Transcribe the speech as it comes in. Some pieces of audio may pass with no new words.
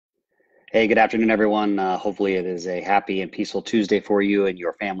Hey, good afternoon, everyone. Hopefully it is a happy and peaceful Tuesday for you and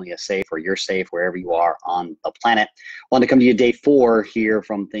your family is safe or you're safe wherever you are on the planet. I want to come to you day 4 here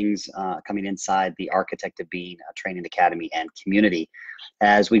from things coming inside the Architect of Being Training Academy and community.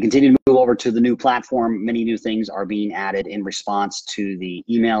 As we continue to move over to the new platform, many new things are being added in response to the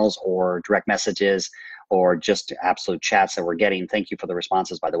emails or direct messages or just absolute chats that we're getting. Thank you for the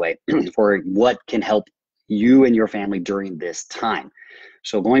responses, by the way, for what can help you and your family during this time.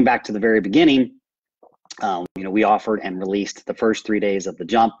 So going back to the very beginning, we offered and released the first 3 days of the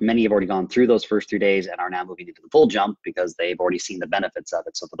jump. Many have already gone through those first 3 days and are now moving into the full jump because they've already seen the benefits of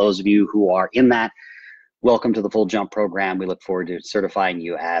it. So for those of you who are in that, welcome to the full jump program. We look forward to certifying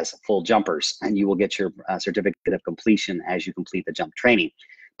you as full jumpers, and you will get your certificate of completion as you complete the jump training.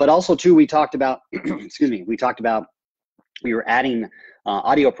 But also too, we talked about, we were adding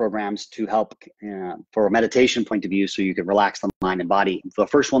audio programs to help for a meditation point of view so you can relax the mind and body. The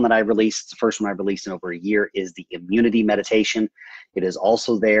first one that I released, the first one I've released in over a year, is the immunity meditation. It is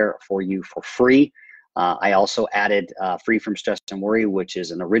also there for you for free. I also added Free from Stress and Worry, which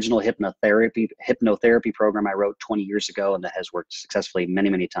is an original hypnotherapy program I wrote 20 years ago, and that has worked successfully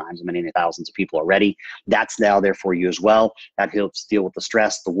many times, many thousands of people already. That's now there for you as well. That helps deal with the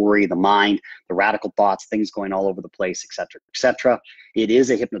stress, the worry, the mind, the radical thoughts, things going all over the place, etc., etc. It is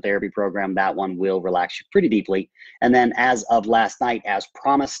a hypnotherapy program. That one will relax you pretty deeply. And then as of last night, as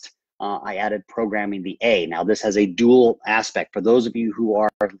promised, I added programming the A. Now this has a dual aspect. For those of you who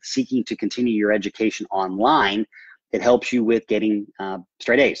are seeking to continue your education online, it helps you with getting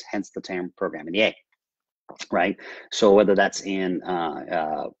straight A's, hence the term programming the A, right? So whether that's in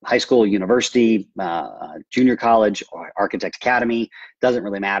high school, university, junior college, or Architect Academy, doesn't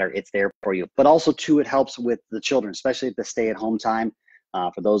really matter, it's there for you. But also too, it helps with the children, especially at the stay-at-home time.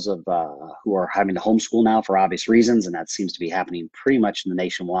 For those of who are having to homeschool now for obvious reasons, and that seems to be happening pretty much in the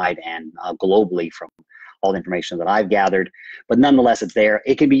nationwide and globally from all the information that I've gathered. But nonetheless, it's there.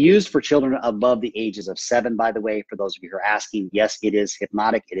 It can be used for children above the ages of 7, by the way, for those of you who are asking. Yes, it is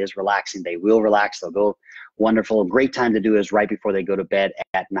hypnotic. It is relaxing. They will relax. They'll go wonderful. A great time to do is right before they go to bed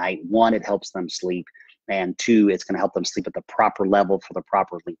at night. 1, it helps them sleep. And 2, it's going to help them sleep at the proper level for the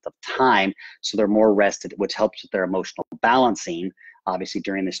proper length of time, so they're more rested, which helps with their emotional balancing, obviously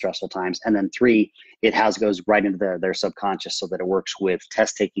during the stressful times. And then 3, it goes right into their subconscious so that it works with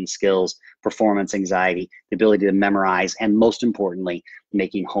test-taking skills, performance anxiety, the ability to memorize, and most importantly,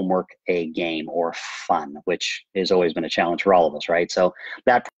 making homework a game or fun, which has always been a challenge for all of us, right? So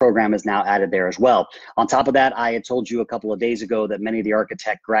that program is now added there as well. On top of that, I had told you a couple of days ago that many of the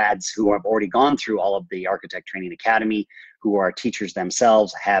architect grads who have already gone through all of the Architect Training Academy, who are teachers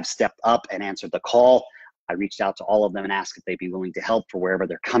themselves, have stepped up and answered the call. I reached out to all of them and asked if they'd be willing to help for wherever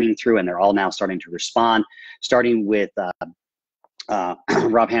they're coming through, and they're all now starting to respond, starting with Rob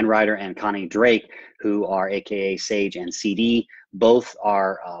Handwriter and Connie Drake, who are AKA Sage and CD. Both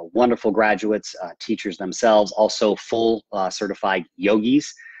are wonderful graduates, teachers themselves, also full certified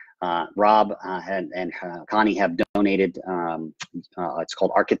yogis. Rob and Connie have donated, it's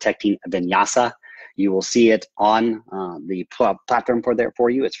called Architecting Vinyasa. You will see it on the platform for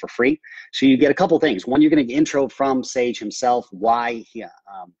you. It's for free. So you get a couple things. One, you're going to get intro from Sage himself, why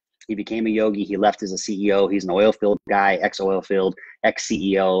he became a yogi. He left as a CEO. He's an oil field guy, ex-oil field,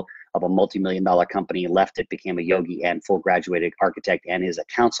 ex-CEO of a multi-million-dollar company, left it, became a yogi and full graduated architect, and is a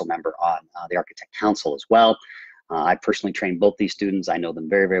council member on the Architect Council as well. I personally trained both these students. I know them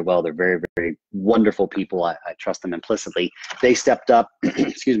very well. They're very wonderful people. I trust them implicitly. They stepped up,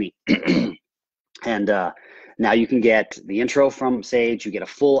 excuse me, and now you can get the intro from Sage. You get a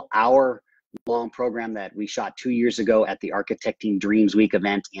full hour-long program that we shot 2 years ago at the Architecting Dreams Week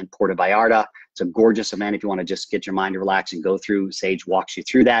event in Puerto Vallarta. It's a gorgeous event if you want to just get your mind to relax and go through. Sage walks you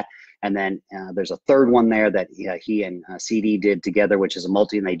through that. And then there's a third one there that he and CD did together, which is a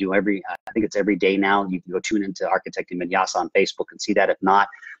multi, and they do I think it's every day now. You can go tune into Architecting Vinyasa on Facebook and see that. If not,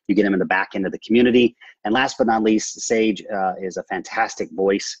 you get him in the back end of the community. And last but not least, Sage is a fantastic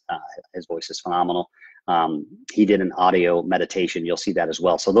voice. His voice is phenomenal. He did an audio meditation. You'll see that as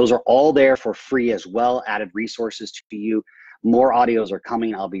well. So those are all there for free as well, added resources to you. More audios are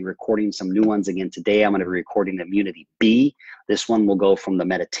coming. I'll be recording some new ones again today. I'm going to be recording Immunity B. This one will go from the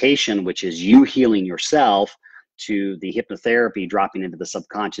meditation, which is you healing yourself, to the hypnotherapy, dropping into the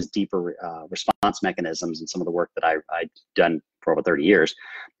subconscious, deeper response mechanisms, and some of the work that I've done for over 30 years.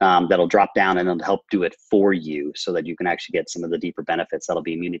 That'll drop down and it'll help do it for you so that you can actually get some of the deeper benefits. That'll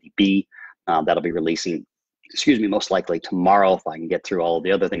be Immunity B. That'll be releasing, most likely tomorrow if I can get through all of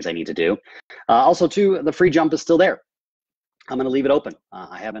the other things I need to do. Also, too, the free jump is still there. I'm going to leave it open.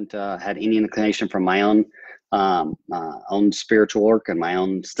 I haven't had any inclination from my own own spiritual work and my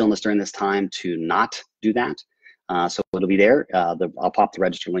own stillness during this time to not do that. So it'll be there. I'll pop the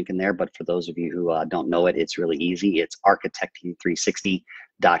register link in there. But for those of you who don't know it, it's really easy. It's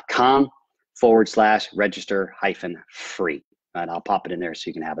architecting360.com/register-free. And I'll pop it in there so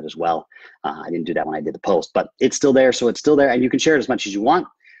you can have it as well. I didn't do that when I did the post, but it's still there. So it's still there, and you can share it as much as you want.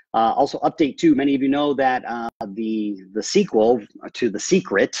 Also, update too. Many of you know that the sequel to The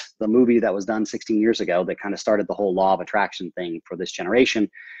Secret, the movie that was done 16 years ago, that kind of started the whole law of attraction thing for this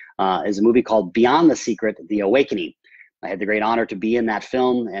generation, is a movie called Beyond the Secret: The Awakening. I had the great honor to be in that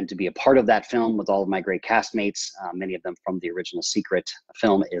film and to be a part of that film with all of my great castmates, many of them from the original Secret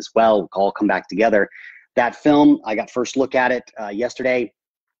film as well. We'll all come back together. That film, I got first look at it yesterday.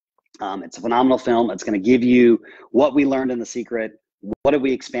 It's a phenomenal film. It's going to give you what we learned in The Secret. What have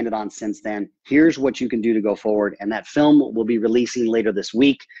we expanded on since then? Here's what you can do to go forward. And that film will be releasing later this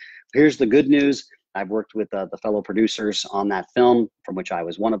week. Here's the good news. I've worked with the fellow producers on that film, from which I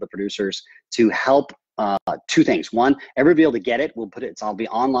was one of the producers, to help two things. One, everybody will be able to get it. We'll put it, I'll be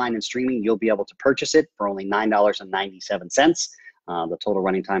online and streaming. You'll be able to purchase it for only $9.97. The total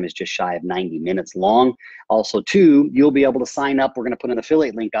running time is just shy of 90 minutes long. Also, two, you'll be able to sign up. We're going to put an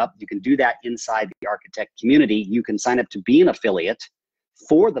affiliate link up. You can do that inside the architect community. You can sign up to be an affiliate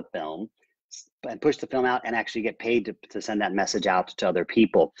for the film and push the film out and actually get paid to send that message out to other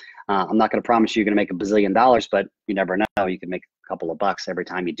people. I'm not going to promise you're going to make $1 billion, but you never know. You can make a couple of bucks every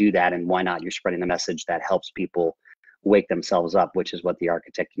time you do that. And why not? You're spreading the message that helps people wake themselves up, which is what the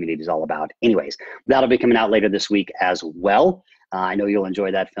architect community is all about. Anyways, that'll be coming out later this week as well. I know you'll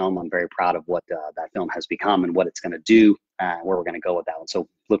enjoy that film. I'm very proud of what that film has become and what it's going to do, where we're going to go with that one. So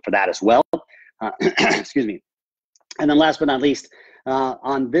look for that as well. Excuse me. And then last but not least,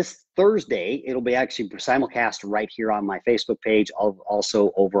 on this Thursday, it'll be actually simulcast right here on my Facebook page,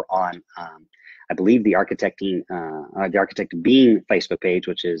 also over on, I believe, the Architect Being Facebook page,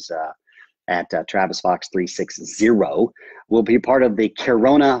 which is at Travis Fox 360. Will be part of the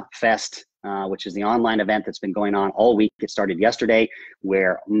Corona Fest, which is the online event that's been going on all week. It started yesterday,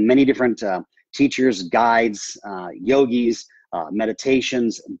 where many different teachers, guides, yogis,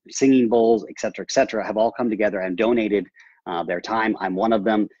 meditations, singing bowls, et cetera, have all come together and donated their time. I'm one of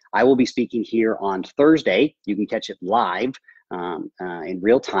them. I will be speaking here on Thursday. You can catch it live in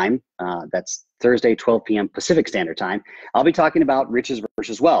real time. That's Thursday, 12 p.m. Pacific Standard Time. I'll be talking about riches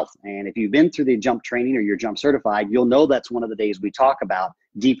versus wealth. And if you've been through the jump training or you're jump certified, you'll know that's one of the days we talk about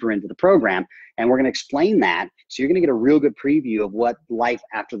deeper into the program. And we're going to explain that. So you're going to get a real good preview of what life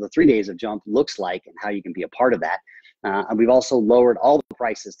after the 3 days of jump looks like and how you can be a part of that. And we've also lowered all the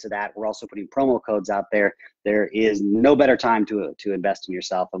prices to that. We're also putting promo codes out there. There is no better time to invest in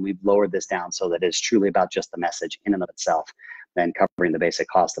yourself. And we've lowered this down so that it's truly about just the message in and of itself, than covering the basic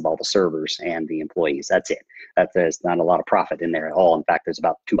cost of all the servers and the employees. That's it. There's not a lot of profit in there at all. In fact, there's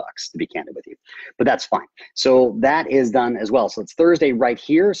about $2, to be candid with you, but that's fine. So that is done as well. So it's Thursday right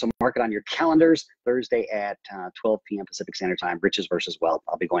here. So mark it on your calendars. Thursday at 12 p.m. Pacific Standard Time, Riches versus Wealth.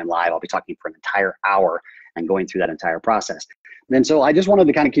 I'll be going live. I'll be talking for an entire hour and going through that entire process. And then, so I just wanted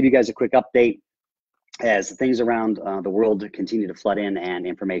to kind of give you guys a quick update as things around the world continue to flood in and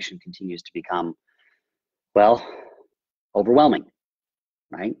information continues to become, well, overwhelming,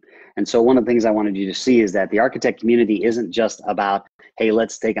 right? And so one of the things I wanted you to see is that the architect community isn't just about, hey,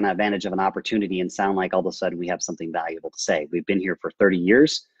 let's take an advantage of an opportunity and sound like all of a sudden we have something valuable to say. We've been here for 30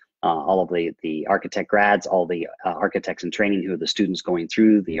 years. All of the architect grads, all the architects in training who are the students going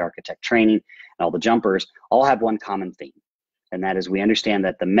through the architect training, and all the jumpers all have one common theme. And that is, we understand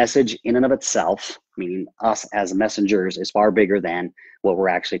that the message in and of itself, meaning us as messengers, is far bigger than what we're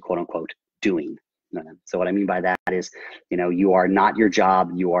actually, quote unquote, doing. So what I mean by that is, you are not your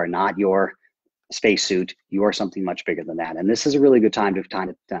job, you are not your spacesuit, you are something much bigger than that. And this is a really good time to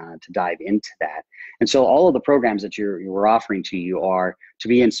dive into that. And so all of the programs that we're offering to you are to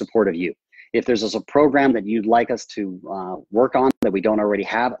be in support of you. If there's a program that you'd like us to work on that we don't already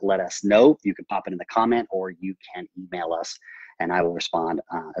have, let us know. You can pop it in the comment, or you can email us and I will respond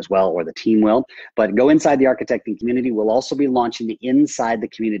as well, or the team will. But go inside the architecting community. We'll also be launching the Inside the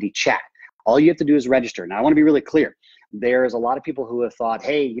Community chat. All you have to do is register. Now, I want to be really clear. There's a lot of people who have thought,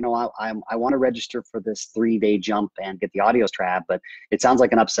 hey, I want to register for this 3-day jump and get the audio tab, but it sounds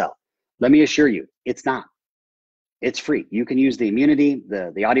like an upsell. Let me assure you, it's not. It's free. You can use the immunity,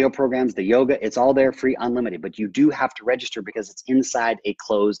 the audio programs, the yoga. It's all there, free, unlimited. But you do have to register because it's inside a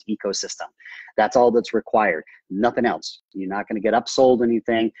closed ecosystem. That's all that's required. Nothing else. You're not going to get upsold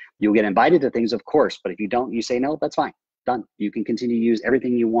anything. You'll get invited to things, of course. But if you don't, you say no, that's fine. Done. You can continue to use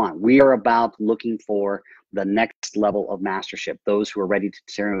everything you want. We are about looking for the next level of mastership. Those who are ready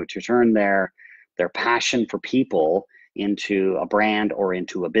to turn their their passion for people into a brand or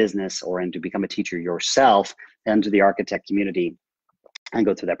into a business or into become a teacher yourself into the architect community and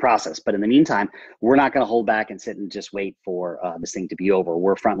go through that process. But in the meantime, we're not going to hold back and sit and just wait for this thing to be over.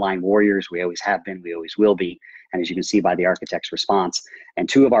 We're frontline warriors. We always have been. We always will be. And as you can see by the architect's response, and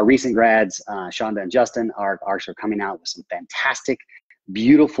two of our recent grads, Shonda and Justin, are coming out with some fantastic,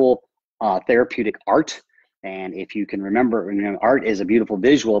 beautiful, therapeutic art. And if you can remember, art is a beautiful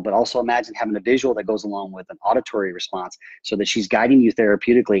visual, but also imagine having a visual that goes along with an auditory response so that she's guiding you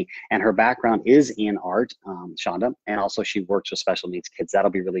therapeutically. And her background is in art, Shonda, and also she works with special needs kids. That'll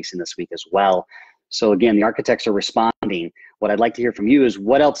be releasing this week as well. So again, the architects are responding. What I'd like to hear from you is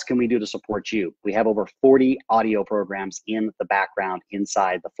what else can we do to support you? We have over 40 audio programs in the background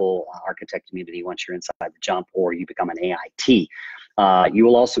inside the full architect community once you're inside the jump or you become an AIT. You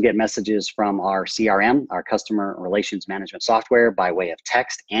will also get messages from our CRM, our customer relations management software, by way of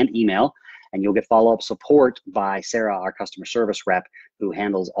text and email. And you'll get follow-up support by Sarah, our customer service rep, who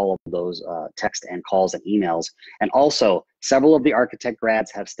handles all of those text and calls and emails. And also, several of the architect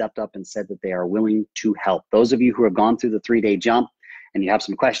grads have stepped up and said that they are willing to help. Those of you who have gone through the 3-day jump and you have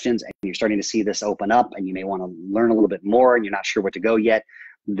some questions and you're starting to see this open up and you may want to learn a little bit more and you're not sure what to go yet,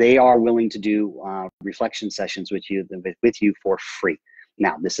 they are willing to do reflection sessions with you for free.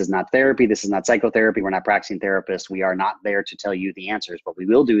 Now, this is not therapy. This is not psychotherapy. We're not practicing therapists. We are not there to tell you the answers. What we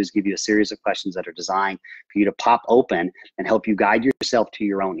will do is give you a series of questions that are designed for you to pop open and help you guide yourself to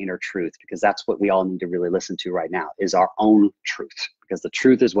your own inner truth, because that's what we all need to really listen to right now, is our own truth, because the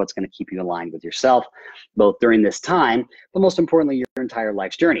truth is what's going to keep you aligned with yourself, both during this time, but most importantly, your entire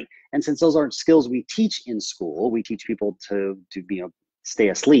life's journey. And since those aren't skills we teach in school, we teach people to stay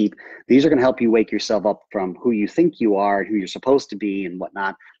asleep. These are going to help you wake yourself up from who you think you are and who you're supposed to be and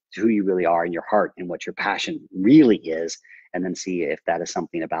whatnot to who you really are in your heart and what your passion really is, and then see if that is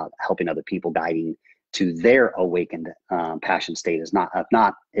something about helping other people, guiding to their awakened passion state. Is not, if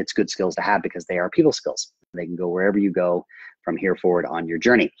not, it's good skills to have because they are people skills. They can go wherever you go from here forward on your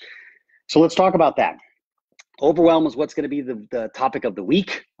journey. So let's talk about that. Overwhelm is what's going to be the topic of the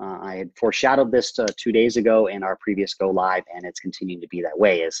week. I had foreshadowed this 2 days ago in our previous Go Live, and it's continuing to be that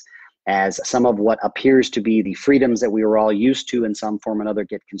way as some of what appears to be the freedoms that we were all used to in some form or another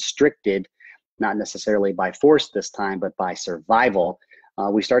get constricted, not necessarily by force this time, but by survival.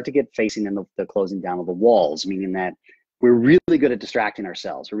 We start to get facing in the closing down of the walls, meaning that we're really good at distracting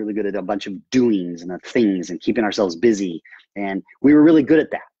ourselves. We're really good at a bunch of doings and things and keeping ourselves busy. And we were really good at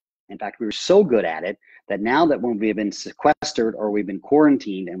that. In fact, we were so good at it that now that when we have been sequestered or we've been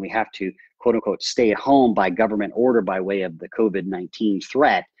quarantined and we have to, quote unquote, stay at home by government order by way of the COVID-19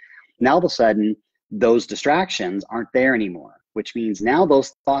 threat, now all of a sudden those distractions aren't there anymore, which means now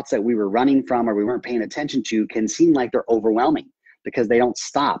those thoughts that we were running from or we weren't paying attention to can seem like they're overwhelming because they don't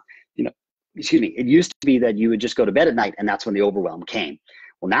stop. It used to be that you would just go to bed at night and that's when the overwhelm came.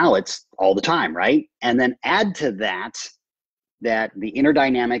 Well, now it's all the time, right? And then add to that the inner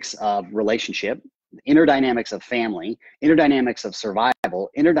dynamics of relationship, inner dynamics of family, inner dynamics of survival,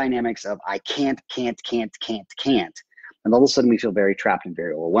 inner dynamics of I can't. And all of a sudden we feel very trapped and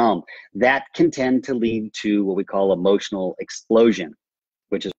very overwhelmed. That can tend to lead to what we call emotional explosion,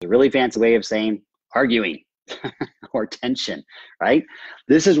 which is a really fancy way of saying arguing or tension, right?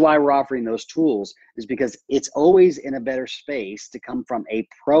 This is why we're offering those tools, is because it's always in a better space to come from a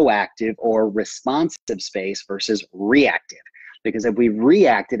proactive or responsive space versus reactive. Because if we've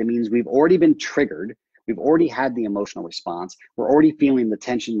reacted, it means we've already been triggered. We've already had the emotional response. We're already feeling the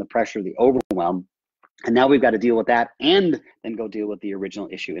tension, the pressure, the overwhelm. And now we've got to deal with that and then go deal with the original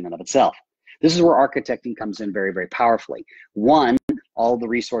issue in and of itself. This is where architecting comes in very, very powerfully. One, all the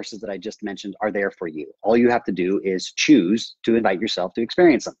resources that I just mentioned are there for you. All you have to do is choose to invite yourself to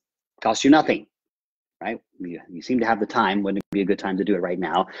experience them. It costs you nothing, right? You seem to have the time. Wouldn't it be a good time to do it right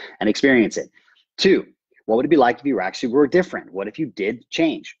now and experience it? Two, what would it be like if you actually were different? What if you did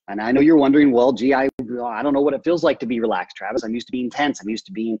change? And I know you're wondering, well, gee, I don't know what it feels like to be relaxed, Travis. I'm used to being tense. I'm used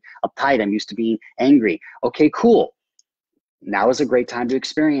to being uptight. I'm used to being angry. Okay, cool. Now is a great time to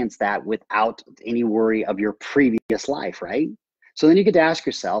experience that without any worry of your previous life, right? So then you get to ask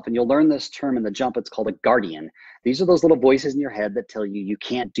yourself, and you'll learn this term in the jump, it's called a guardian. These are those little voices in your head that tell you, you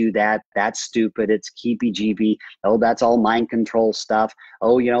can't do that, that's stupid, it's keepy-jeepy, oh, that's all mind control stuff,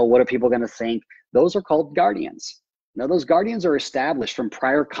 oh, what are people gonna think? Those are called guardians. Now, those guardians are established from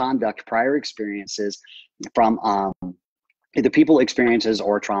prior conduct, prior experiences, from either people experiences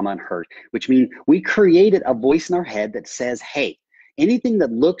or trauma and hurt, which means we created a voice in our head that says, hey, anything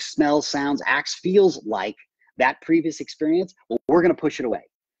that looks, smells, sounds, acts, feels like that previous experience, well, we're going to push it away,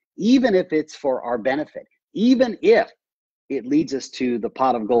 even if it's for our benefit, even if it leads us to the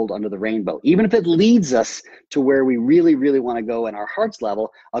pot of gold under the rainbow. Even if it leads us to where we really, really want to go in our heart's level,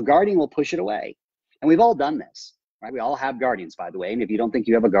 a guardian will push it away. And we've all done this, right? We all have guardians, by the way. And if you don't think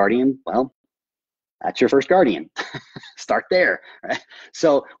you have a guardian, well, that's your first guardian. Start there, right?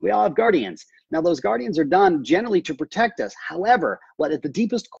 So we all have guardians. Now, those guardians are done generally to protect us. However, what at the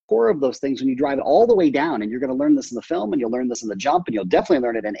deepest core of those things, when you drive it all the way down, and you're going to learn this in the film, and you'll learn this in the jump, and you'll definitely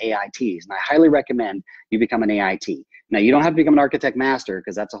learn it in AITs. And I highly recommend you become an AIT. Now, you don't have to become an architect master,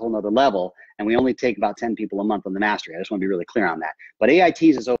 because that's a whole nother level. And we only take about 10 people a month on the mastery. I just want to be really clear on that. But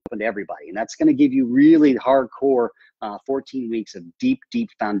AITs is open to everybody. And that's going to give you really hardcore 14 weeks of deep, deep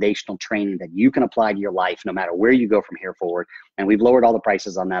foundational training that you can apply to your life no matter where you go from here forward. And we've lowered all the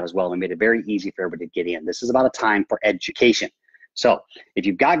prices on that as well. We made it very easy for everybody to get in. This is about a time for education. So if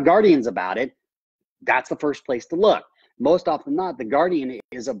you've got guardians about it, that's the first place to look. Most often not, the guardian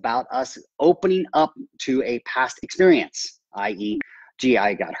is about us opening up to a past experience, i.e., gee,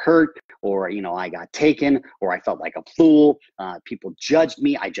 I got hurt, or, you know, I got taken, or I felt like a fool. People judged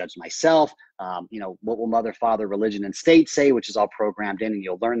me. I judged myself. You know, what will mother, father, religion, and state say, which is all programmed in, and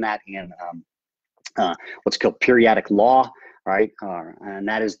you'll learn that in what's called periodic law, right? And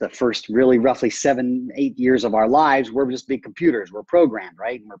that is the first really roughly 7-8 years of our lives. We're just big computers. We're programmed,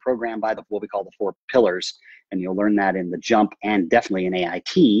 right? And we're programmed by what we call the 4 pillars. And you'll learn that in the jump and definitely in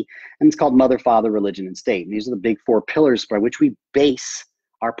AIT. And it's called mother, father, religion, and state. And these are the big 4 pillars by which we base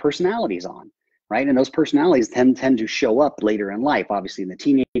our personalities on, right? And those personalities tend to show up later in life, obviously in the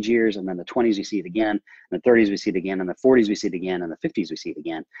teenage years, and then the 20s we see it again, in the 30s we see it again, in the 40s we see it again, in the 50s we see it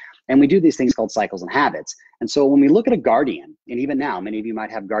again. And we do these things called cycles and habits. And so when we look at a guardian, and even now, many of you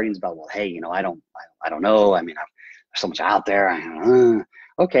might have guardians about, well, hey, you know, I don't know. I mean, there's so much out there.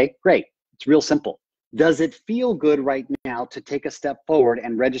 Okay, great. It's real simple. Does it feel good right now to take a step forward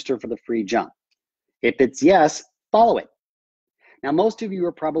and register for the free jump? If it's yes, follow it. Now, most of you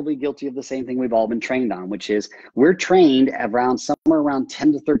are probably guilty of the same thing we've all been trained on, which is we're trained around somewhere around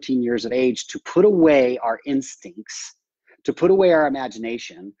 10 to 13 years of age to put away our instincts, to put away our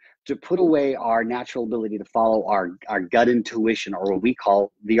imagination, to put away our natural ability to follow our gut intuition, or what we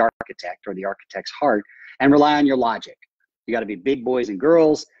call the architect or the architect's heart, and rely on your logic. You got to be big boys and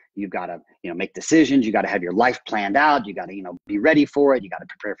girls. You've got to, you know, make decisions. You got to have your life planned out. You got to, you know, be ready for it. You got to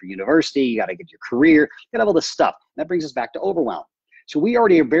prepare for university. You got to get your career. You got to have all this stuff. That brings us back to overwhelm. So we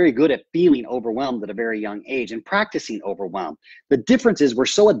already are very good at feeling overwhelmed at a very young age and practicing overwhelm. The difference is we're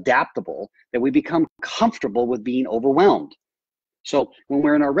so adaptable that we become comfortable with being overwhelmed. So when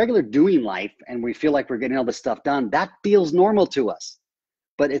we're in our regular doing life and we feel like we're getting all this stuff done, that feels normal to us.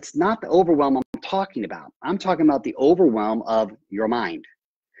 But it's not the overwhelm I'm talking about. I'm talking about the overwhelm of your mind,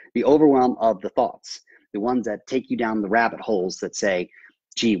 the overwhelm of the thoughts, the ones that take you down the rabbit holes that say,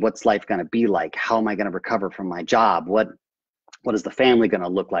 gee, what's life going to be like? How am I going to recover from my job? What is the family going to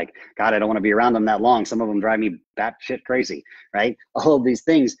look like? God, I don't want to be around them that long. Some of them drive me batshit crazy, right? All of these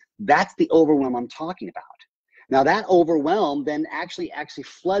things, that's the overwhelm I'm talking about. Now that overwhelm then actually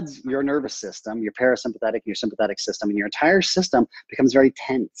floods your nervous system, your parasympathetic, your sympathetic system, and your entire system becomes very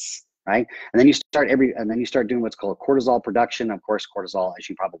tense, right? And then you start doing what's called cortisol production. Of course, cortisol, as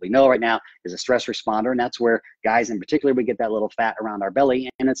you probably know right now, is a stress responder, and that's where guys in particular, we get that little fat around our belly,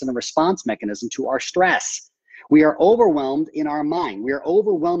 and it's a response mechanism to our stress. We are overwhelmed in our mind. We are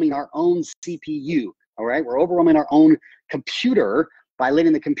overwhelming our own CPU, all right? We're overwhelming our own computer by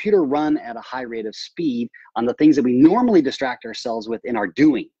letting the computer run at a high rate of speed on the things that we normally distract ourselves with in our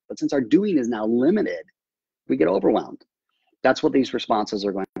doing. But since our doing is now limited, we get overwhelmed. That's what these responses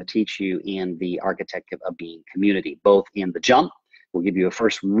are going to teach you in the Architect of Being community, both in the jump. We'll give you a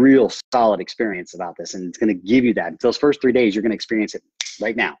first real solid experience about this, and it's going to give you that. Those first 3 days, you're going to experience it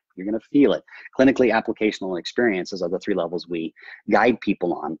right now. You're going to feel it. Clinically, applicational, and experiences are the 3 levels we guide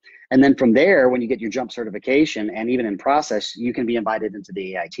people on. And then from there, when you get your jump certification, and even in process, you can be invited into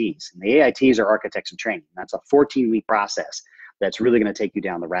the AITs. And the AITs are architects in training. That's a 14-week process that's really going to take you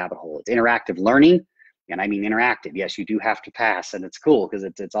down the rabbit hole. It's interactive learning. And I mean interactive. Yes, you do have to pass, and it's cool because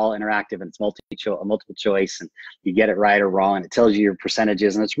it's all interactive, and it's multiple choice, and you get it right or wrong, and it tells you your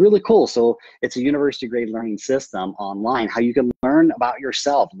percentages, and it's really cool. So it's a university grade learning system online, how you can learn about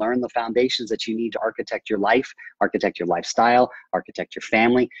yourself, learn the foundations that you need to architect your life, architect your lifestyle, architect your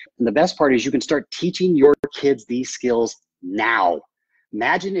family. And the best part is you can start teaching your kids these skills now.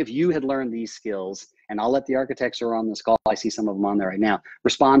 Imagine if you had learned these skills, and I'll let the architects who are on this call, I see some of them on there right now,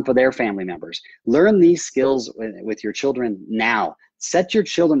 respond for their family members. Learn these skills with your children now. Set your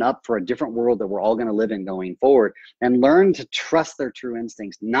children up for a different world that we're all going to live in going forward, and learn to trust their true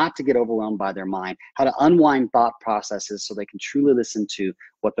instincts, not to get overwhelmed by their mind, how to unwind thought processes so they can truly listen to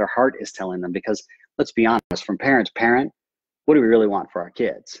what their heart is telling them. Because let's be honest, from parent, what do we really want for our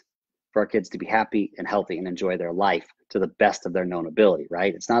kids? For our kids to be happy and healthy and enjoy their life to the best of their known ability,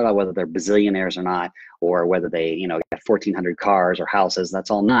 right? It's not about whether they're bazillionaires or not, or whether they, got 1,400 cars or houses.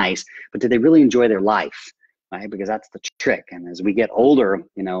 That's all nice, but do they really enjoy their life, right? Because that's the trick. And as we get older,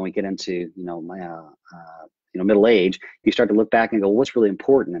 we get into, middle age, you start to look back and go, what's really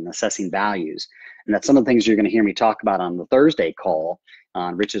important in assessing values? And that's some of the things you're going to hear me talk about on the Thursday call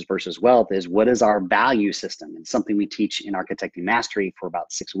on Riches versus Wealth is what is our value system? And something we teach in Architecting Mastery for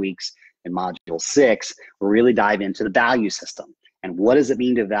about 6 weeks in module 6, we'll really dive into the value system. And what does it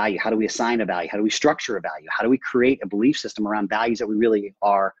mean to value? How do we assign a value? How do we structure a value? How do we create a belief system around values that we really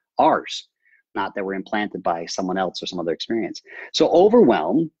are ours, not that we're implanted by someone else or some other experience? So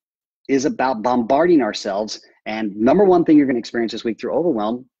overwhelm is about bombarding ourselves. And number one thing you're going to experience this week through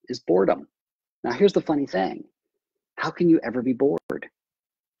overwhelm is boredom. Now, here's the funny thing. How can you ever be bored?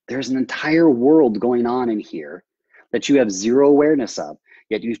 There's an entire world going on in here that you have zero awareness of,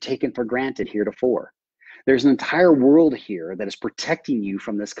 yet you've taken for granted heretofore. There's an entire world here that is protecting you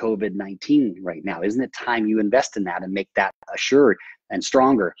from this COVID-19 right now. Isn't it time you invest in that and make that assured and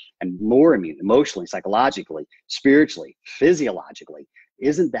stronger and more immune emotionally, psychologically, spiritually, physiologically?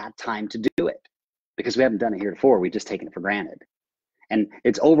 Isn't that time to do it? Because we haven't done it heretofore. We've just taken it for granted. And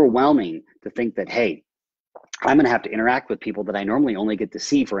it's overwhelming to think that, hey, I'm going to have to interact with people that I normally only get to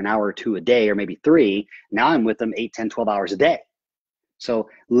see for an hour or two a day, or maybe 3. Now I'm with them 8, 10, 12 hours a day. So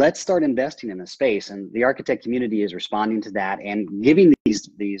let's start investing in this space. And the architect community is responding to that and giving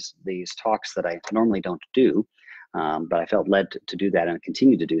these talks that I normally don't do. But I felt led to do that and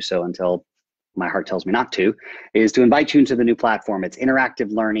continue to do so until my heart tells me not to, is to invite you into the new platform. It's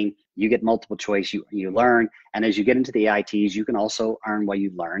interactive learning. You get multiple choice, you learn. And as you get into the AITs, you can also earn what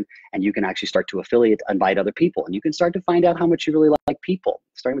you learn, and you can actually start to invite other people. And you can start to find out how much you really like people,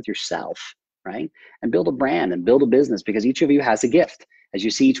 starting with yourself, right? And build a brand and build a business, because each of you has a gift. As you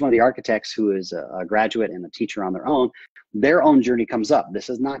see each one of the architects who is a graduate and a teacher on their own journey comes up. This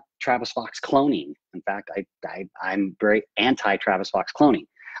is not Travis Fox cloning. In fact, I'm very anti-Travis Fox cloning.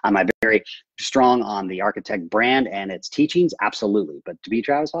 Am I very strong on the architect brand and its teachings? Absolutely. But to be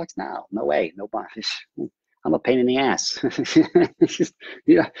Travis Fox? No way. No, I'm a pain in the ass.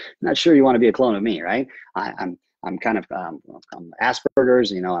 Yeah, not sure you want to be a clone of me, right? I'm kind of I'm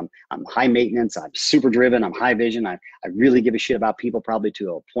Asperger's. I'm high maintenance. I'm super driven. I'm high vision. I really give a shit about people, probably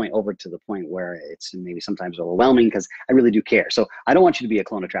to the point where it's maybe sometimes overwhelming, because I really do care. So I don't want you to be a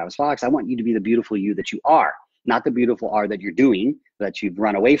clone of Travis Fox. I want you to be the beautiful you that you are. Not the beautiful are that you're doing, that you've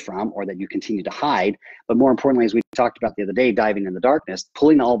run away from, or that you continue to hide. But more importantly, as we talked about the other day, diving in the darkness,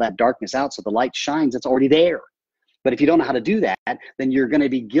 pulling all that darkness out so the light shines, it's already there. But if you don't know how to do that, then you're going to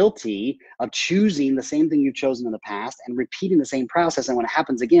be guilty of choosing the same thing you've chosen in the past and repeating the same process. And when it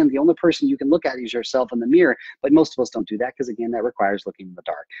happens again, the only person you can look at is yourself in the mirror. But most of us don't do that, because again, that requires looking in the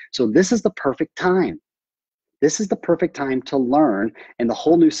dark. So this is the perfect time. This is the perfect time to learn in the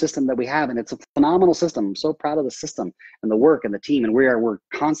whole new system that we have. And it's a phenomenal system. I'm so proud of the system and the work and the team. And we're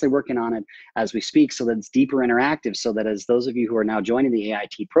constantly working on it as we speak, so that it's deeper interactive, so that as those of you who are now joining the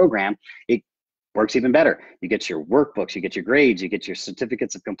AIT program, it works even better. You get your workbooks, you get your grades, you get your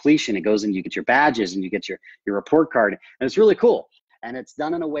certificates of completion. It goes in, you get your badges, and you get your report card. And it's really cool. And it's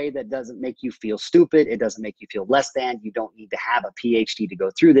done in a way that doesn't make you feel stupid. It doesn't make you feel less than. You don't need to have a PhD to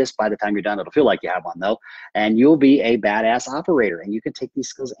go through this. By the time you're done, it'll feel like you have one, though. And you'll be a badass operator, and you can take these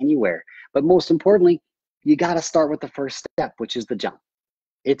skills anywhere. But most importantly, you got to start with the first step, which is the jump.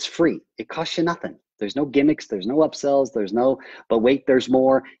 It's free. It costs you nothing. There's no gimmicks. There's no upsells. There's no, but wait, there's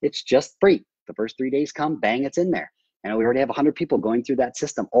more. It's just free. The first 3 days come, bang, it's in there. And we already have 100 people going through that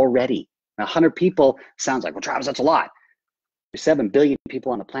system already. Now, 100 people sounds like, well, Travis, that's a lot. There's 7 billion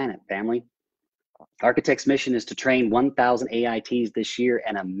people on the planet, family. Architect's mission is to train 1,000 AITs this year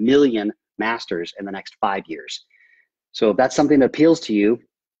and 1 million masters in the next 5 years. So if that's something that appeals to you,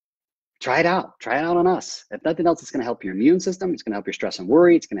 try it out. Try it out on us. If nothing else, it's going to help your immune system. It's going to help your stress and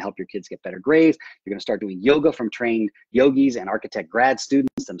worry. It's going to help your kids get better grades. You're going to start doing yoga from trained yogis and architect grad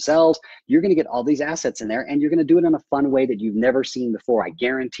students themselves. You're going to get all these assets in there, and you're going to do it in a fun way that you've never seen before. I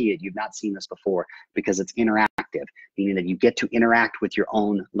guarantee it. You've not seen this before, because it's interactive, meaning that you get to interact with your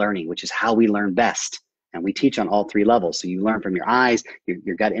own learning, which is how we learn best. And we teach on all 3 levels. So you learn from your eyes,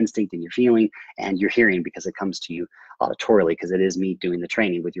 your gut instinct, and your feeling, and your hearing, because it comes to you auditorily, because it is me doing the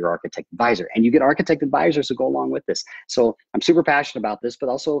training with your architect advisor. And you get architect advisors to go along with this. So I'm super passionate about this, but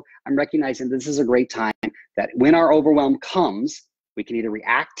also I'm recognizing this is a great time that when our overwhelm comes, we can either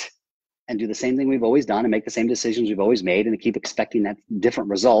react and do the same thing we've always done and make the same decisions we've always made and keep expecting that different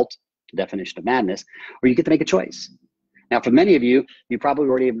result, the definition of madness, or you get to make a choice. Now, for many of you, you probably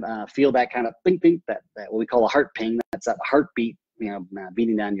already feel that kind of ping, that what we call a heart ping. That's that heartbeat,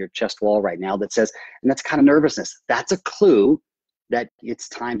 beating down your chest wall right now that says, and that's kind of nervousness. That's a clue that it's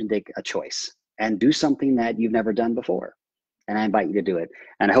time to take a choice and do something that you've never done before. And I invite you to do it.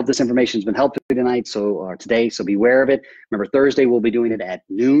 And I hope this information has been helpful tonight, or today, so be aware of it. Remember, Thursday, we'll be doing it at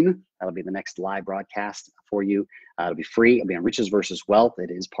noon. That'll be the next live broadcast for you. It'll be free. It'll be on Riches versus Wealth.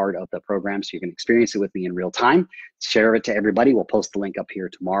 It is part of the program, so you can experience it with me in real time. Share it to everybody. We'll post the link up here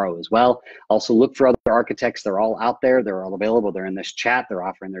tomorrow as well. Also, look for other architects. They're all out there. They're all available. They're in this chat. They're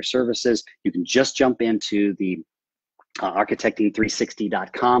offering their services. You can just jump into the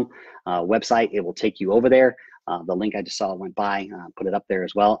architecting360.com website. It will take you over there. The link I just saw went by, put it up there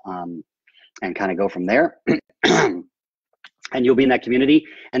as well, and kind of go from there. And you'll be in that community.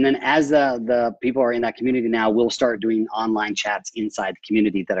 And then as the people are in that community now, we'll start doing online chats inside the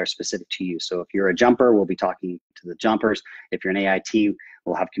community that are specific to you. So if you're a jumper, we'll be talking to the jumpers. If you're an AIT,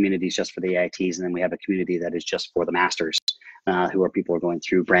 we'll have communities just for the AITs. And then we have a community that is just for the masters, who are people who are going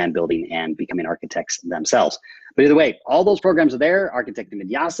through brand building and becoming architects themselves. But either way, all those programs are there. Architecting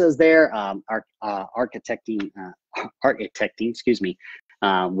Vinyasa is there. Architecting, excuse me,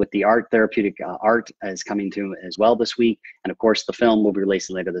 with the art therapeutic art is coming to as well this week. And of course, the film will be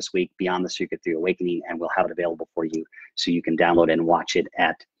releasing later this week, Beyond the Secret Through Awakening, and we'll have it available for you so you can download and watch it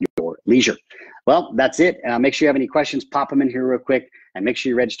at your leisure. Well, that's it. Make sure you have any questions, pop them in here real quick, and make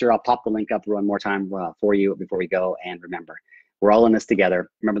sure you register. I'll pop the link up one more time for you before we go. And remember, we're all in this together.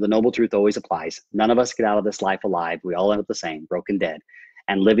 Remember, the noble truth always applies. None of us get out of this life alive. We all end up the same, broken, dead.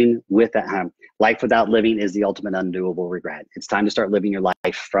 And living with life without living is the ultimate undoable regret. It's time to start living your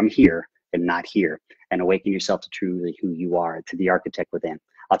life from here and not here, and awaken yourself to truly who you are, to the architect within.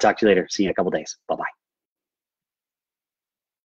 I'll talk to you later. See you in a couple days. Bye-bye.